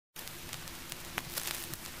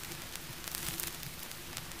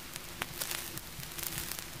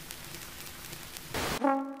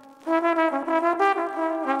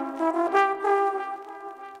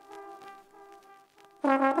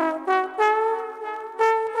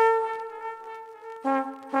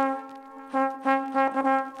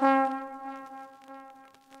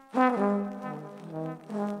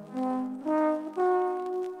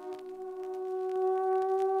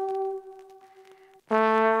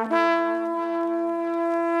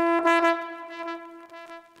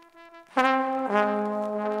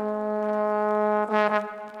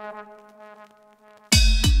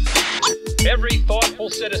every thoughtful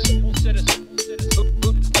citizen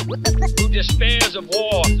who despairs of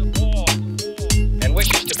war and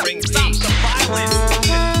wishes to bring peace. Stop the violence.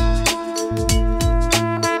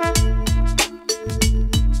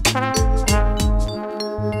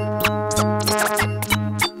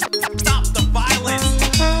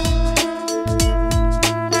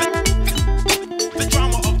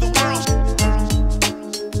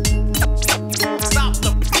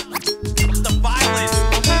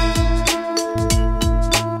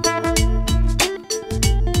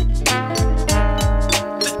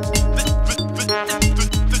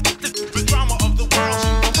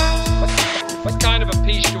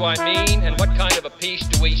 I mean, and what kind of a peace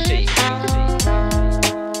do we seek?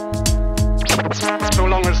 So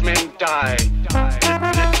long as men die,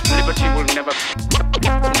 liberty will never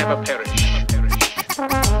perish.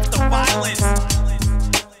 The violence,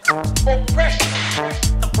 oppression,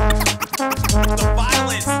 the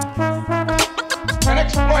violence, and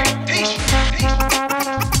exploitation,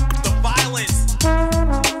 the violence.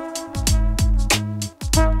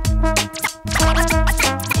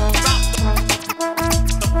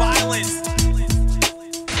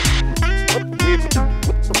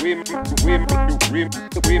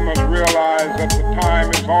 We must realize that the time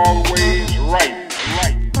is always right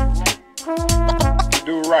to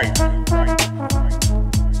do right.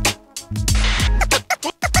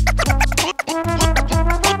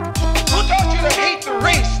 Who taught you to hate the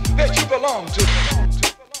race that you belong to?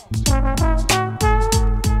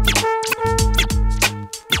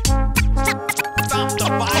 Stop the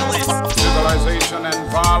violence. Civilization and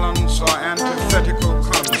violence are antithetical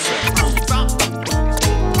concepts.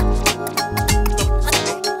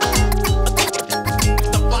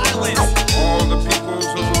 The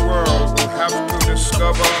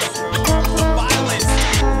violence.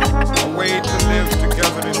 A way to live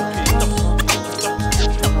together in peace.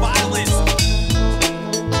 The violence.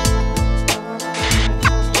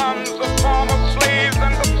 Sons of former slaves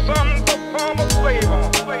and the sons of former slave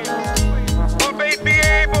owners, will they be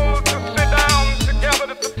able to sit down together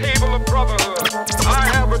at the table of brotherhood? I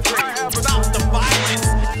have a dream. Stop the violence.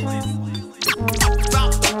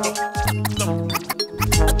 Stop the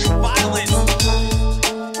violence.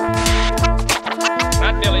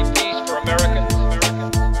 Not merely peace for Americans.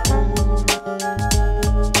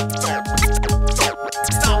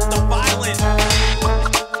 Stop the violence.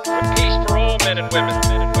 But peace for all men and women.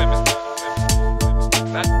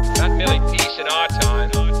 Not merely peace in our time.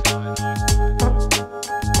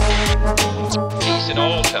 Peace in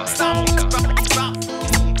all time. Stop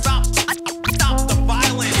the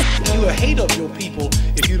violence. You a hater of your people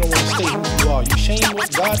if you don't want to stay who you are. You shame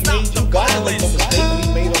what God made you. God didn't make no mistake when He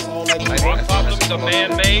made us all like I think problems are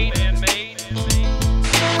man-made.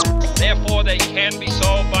 Therefore, they can be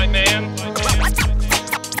solved by man.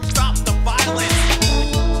 Stop the violence.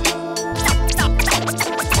 Stop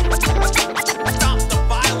the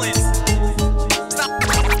violence.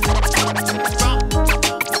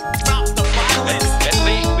 Stop the violence. At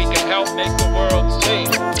least we can help make the world safe.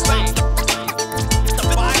 The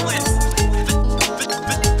violence.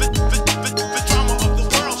 The drama of the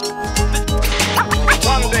world.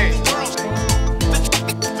 One day,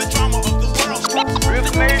 The drama of the world.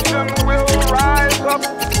 this nation will rise up,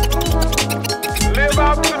 live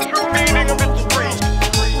out the true meaning of its creed.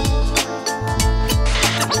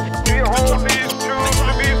 We hold these truths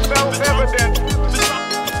to be self-evident,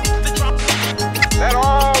 that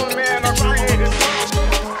all men are created.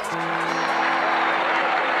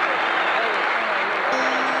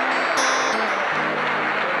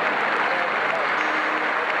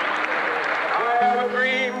 I have a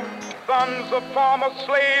dream, sons of former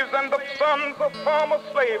slaves and the sons of former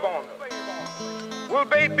slave owners, will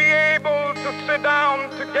they be able to sit down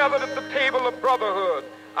together at the table of brotherhood?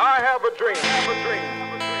 I have a dream.